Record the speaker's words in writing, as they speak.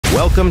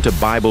Welcome to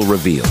Bible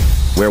Revealed,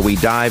 where we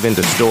dive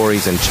into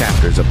stories and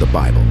chapters of the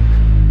Bible.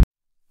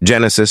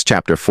 Genesis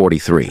chapter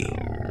 43.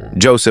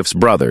 Joseph's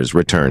brothers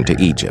returned to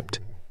Egypt.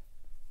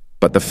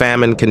 But the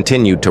famine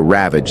continued to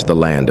ravage the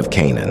land of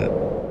Canaan.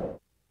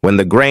 When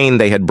the grain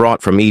they had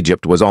brought from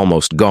Egypt was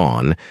almost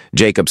gone,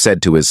 Jacob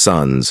said to his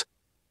sons,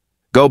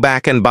 "Go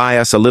back and buy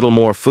us a little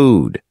more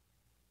food."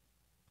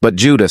 But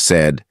Judah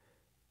said,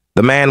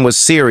 "The man was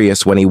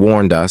serious when he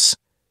warned us.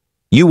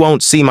 You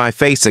won't see my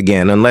face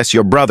again unless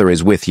your brother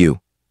is with you.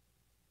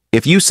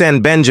 If you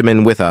send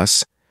Benjamin with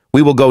us,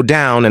 we will go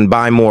down and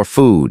buy more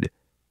food.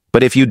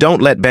 But if you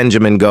don't let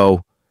Benjamin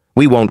go,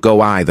 we won't go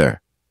either."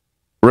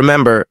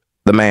 "Remember,"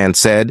 the man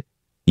said,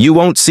 "you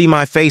won't see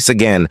my face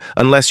again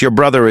unless your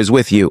brother is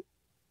with you."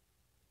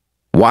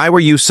 "Why were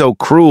you so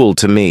cruel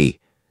to me?"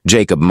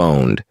 Jacob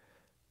moaned.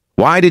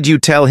 "Why did you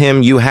tell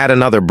him you had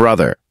another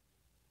brother?"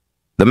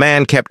 "The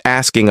man kept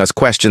asking us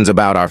questions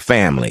about our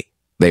family,"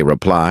 they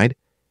replied.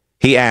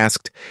 He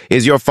asked,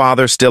 "Is your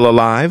father still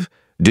alive?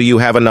 Do you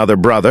have another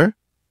brother?"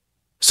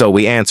 So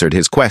we answered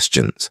his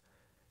questions.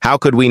 How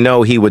could we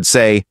know he would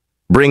say,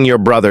 "Bring your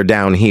brother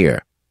down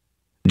here"?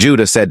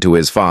 Judah said to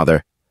his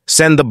father,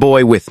 "Send the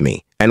boy with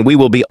me, and we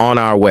will be on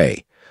our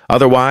way.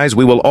 Otherwise,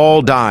 we will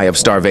all die of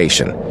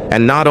starvation,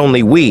 and not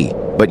only we,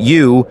 but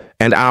you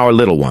and our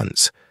little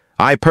ones.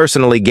 I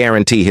personally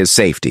guarantee his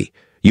safety.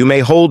 You may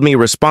hold me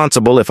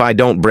responsible if I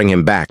don't bring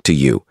him back to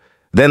you.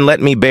 Then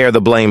let me bear the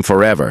blame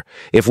forever.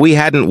 If we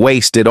hadn't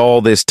wasted all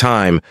this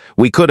time,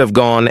 we could have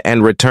gone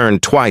and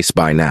returned twice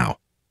by now."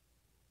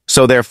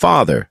 So their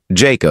father,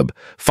 Jacob,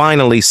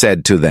 finally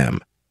said to them,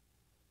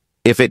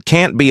 "If it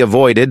can't be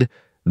avoided,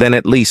 then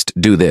at least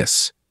do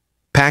this.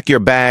 Pack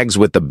your bags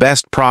with the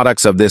best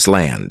products of this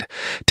land.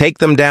 Take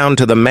them down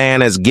to the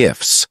man as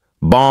gifts: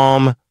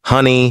 balm,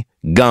 honey,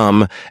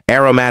 gum,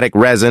 aromatic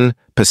resin,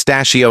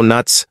 pistachio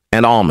nuts,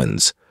 and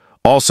almonds.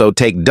 Also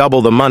take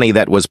double the money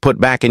that was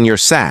put back in your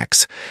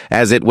sacks,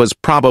 as it was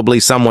probably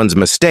someone's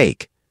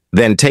mistake.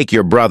 Then take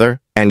your brother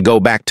and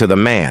go back to the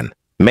man.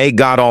 May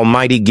God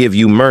Almighty give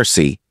you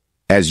mercy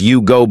as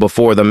you go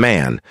before the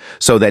man,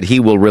 so that he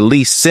will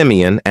release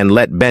Simeon and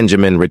let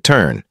Benjamin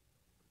return.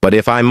 But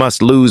if I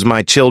must lose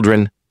my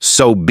children,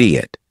 so be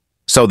it."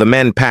 So the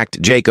men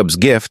packed Jacob's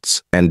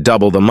gifts and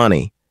double the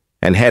money,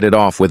 and headed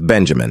off with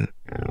Benjamin.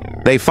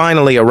 They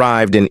finally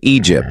arrived in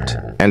Egypt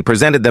and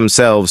presented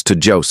themselves to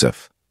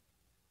Joseph.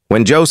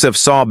 When Joseph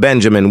saw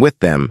Benjamin with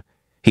them,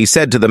 he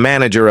said to the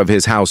manager of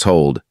his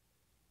household,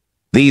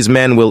 "These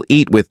men will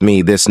eat with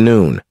me this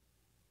noon.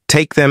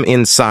 Take them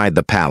inside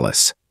the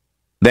palace.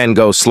 Then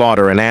go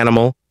slaughter an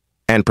animal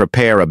and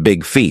prepare a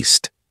big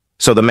feast."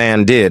 So the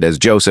man did as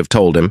Joseph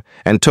told him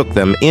and took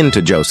them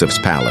into Joseph's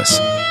palace.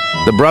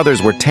 The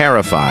brothers were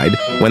terrified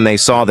when they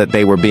saw that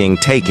they were being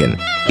taken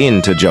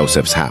into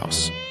Joseph's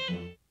house.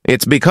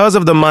 "It's because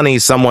of the money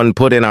someone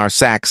put in our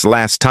sacks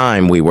last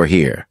time we were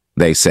here,"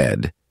 they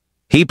said.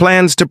 "He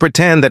plans to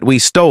pretend that we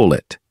stole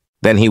it.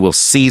 Then he will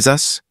seize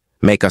us,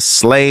 make us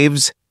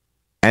slaves,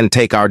 and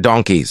take our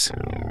donkeys."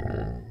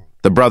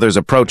 The brothers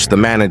approached the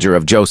manager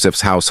of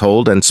Joseph's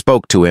household and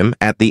spoke to him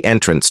at the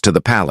entrance to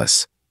the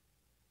palace.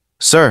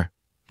 "Sir,"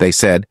 they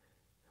said,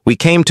 "we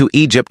came to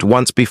Egypt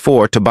once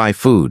before to buy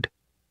food.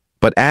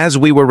 But as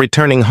we were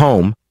returning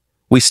home,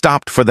 we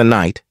stopped for the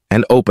night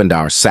and opened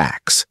our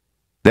sacks.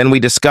 Then we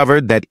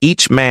discovered that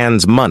each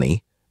man's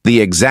money, the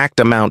exact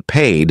amount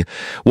paid,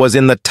 was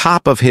in the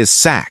top of his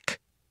sack.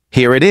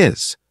 Here it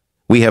is.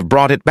 We have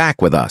brought it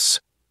back with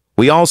us.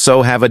 We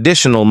also have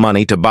additional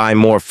money to buy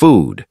more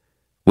food.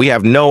 We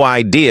have no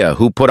idea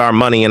who put our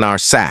money in our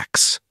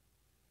sacks."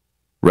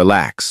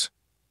 "Relax.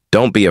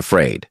 Don't be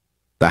afraid,"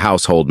 the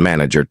household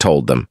manager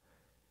told them.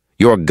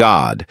 "Your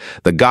God,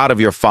 the God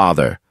of your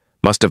father,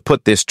 must have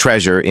put this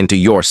treasure into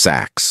your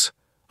sacks.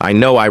 I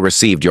know I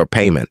received your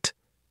payment."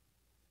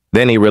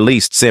 Then he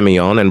released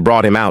Simeon and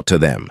brought him out to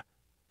them.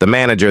 The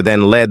manager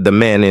then led the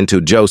men into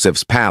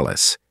Joseph's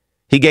palace.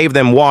 He gave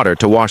them water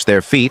to wash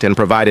their feet and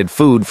provided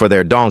food for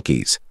their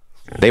donkeys.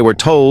 They were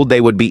told they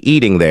would be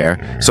eating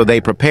there, so they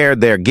prepared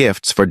their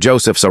gifts for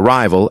Joseph's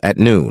arrival at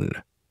noon.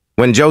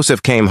 When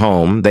Joseph came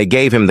home, they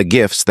gave him the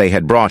gifts they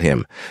had brought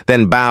him,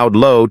 then bowed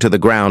low to the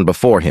ground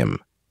before him.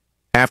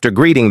 After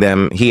greeting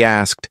them, he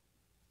asked,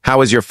 "How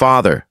is your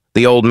father,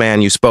 the old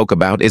man you spoke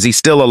about? Is he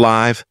still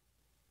alive?"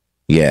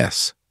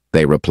 "Yes,"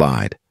 they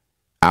replied.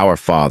 "Our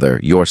father,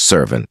 your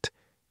servant,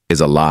 is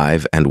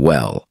alive and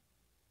well."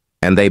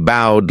 And they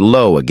bowed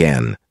low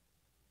again.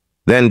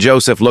 Then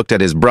Joseph looked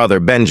at his brother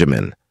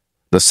Benjamin,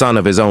 the son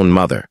of his own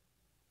mother.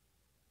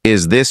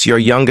 "Is this your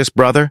youngest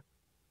brother,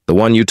 the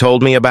one you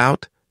told me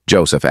about?"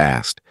 Joseph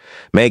asked.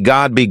 "May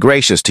God be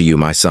gracious to you,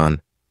 my son."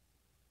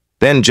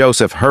 Then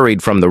Joseph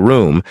hurried from the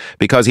room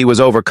because he was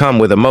overcome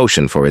with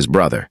emotion for his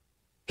brother.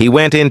 He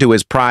went into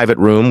his private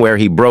room where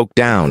he broke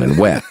down and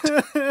wept.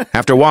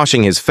 After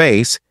washing his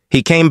face,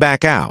 he came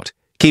back out,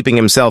 keeping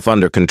himself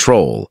under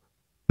control.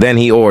 Then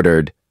he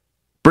ordered,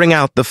 "Bring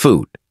out the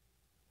food."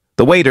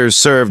 The waiters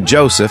served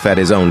Joseph at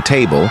his own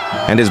table,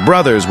 and his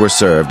brothers were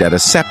served at a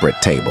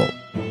separate table.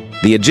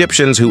 The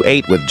Egyptians who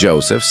ate with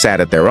Joseph sat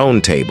at their own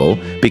table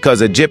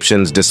because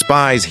Egyptians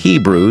despise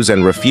Hebrews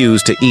and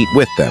refuse to eat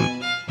with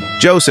them.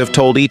 Joseph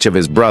told each of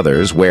his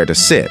brothers where to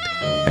sit,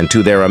 and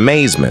to their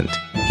amazement,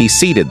 he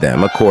seated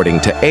them according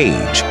to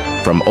age,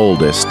 from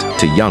oldest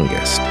to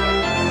youngest.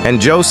 And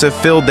Joseph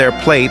filled their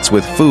plates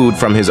with food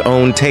from his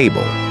own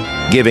table,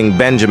 giving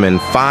Benjamin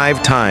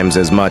 5 times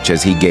as much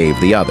as he gave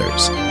the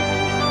others.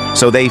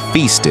 So they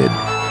feasted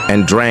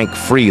and drank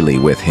freely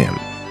with him.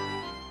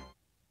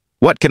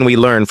 What can we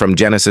learn from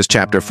Genesis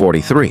chapter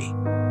 43?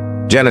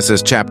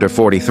 Genesis chapter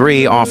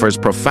 43 offers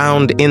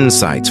profound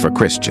insights for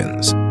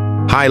Christians,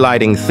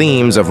 highlighting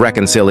themes of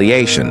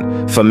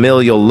reconciliation,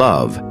 familial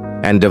love,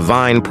 and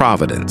divine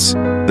providence.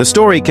 The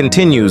story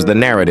continues the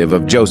narrative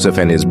of Joseph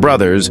and his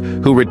brothers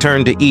who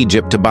returned to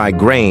Egypt to buy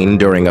grain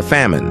during a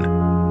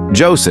famine.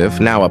 Joseph,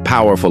 now a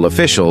powerful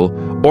official,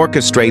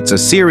 orchestrates a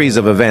series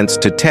of events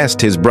to test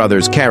his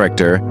brothers'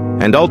 character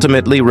and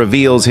ultimately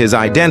reveals his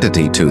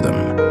identity to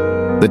them.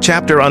 The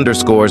chapter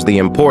underscores the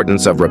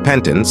importance of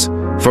repentance,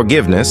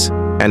 forgiveness,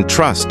 and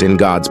trust in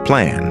God's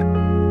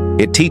plan.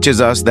 It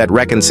teaches us that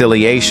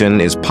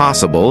reconciliation is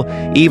possible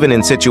even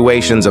in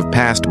situations of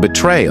past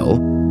betrayal,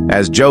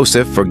 as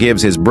Joseph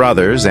forgives his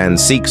brothers and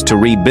seeks to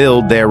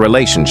rebuild their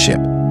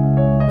relationship.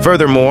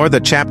 Furthermore, the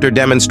chapter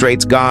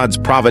demonstrates God's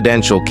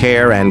providential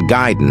care and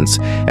guidance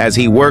as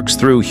he works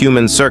through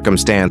human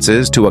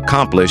circumstances to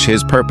accomplish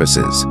his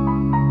purposes.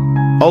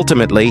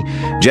 Ultimately,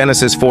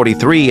 Genesis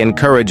 43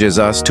 encourages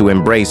us to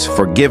embrace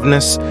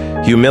forgiveness,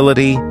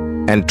 humility,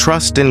 and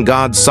trust in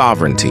God's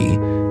sovereignty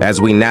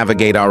as we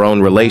navigate our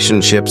own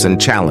relationships and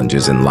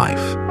challenges in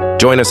life.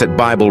 Join us at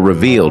Bible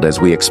Revealed as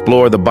we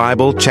explore the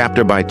Bible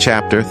chapter by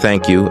chapter.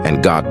 Thank you,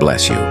 and God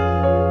bless you.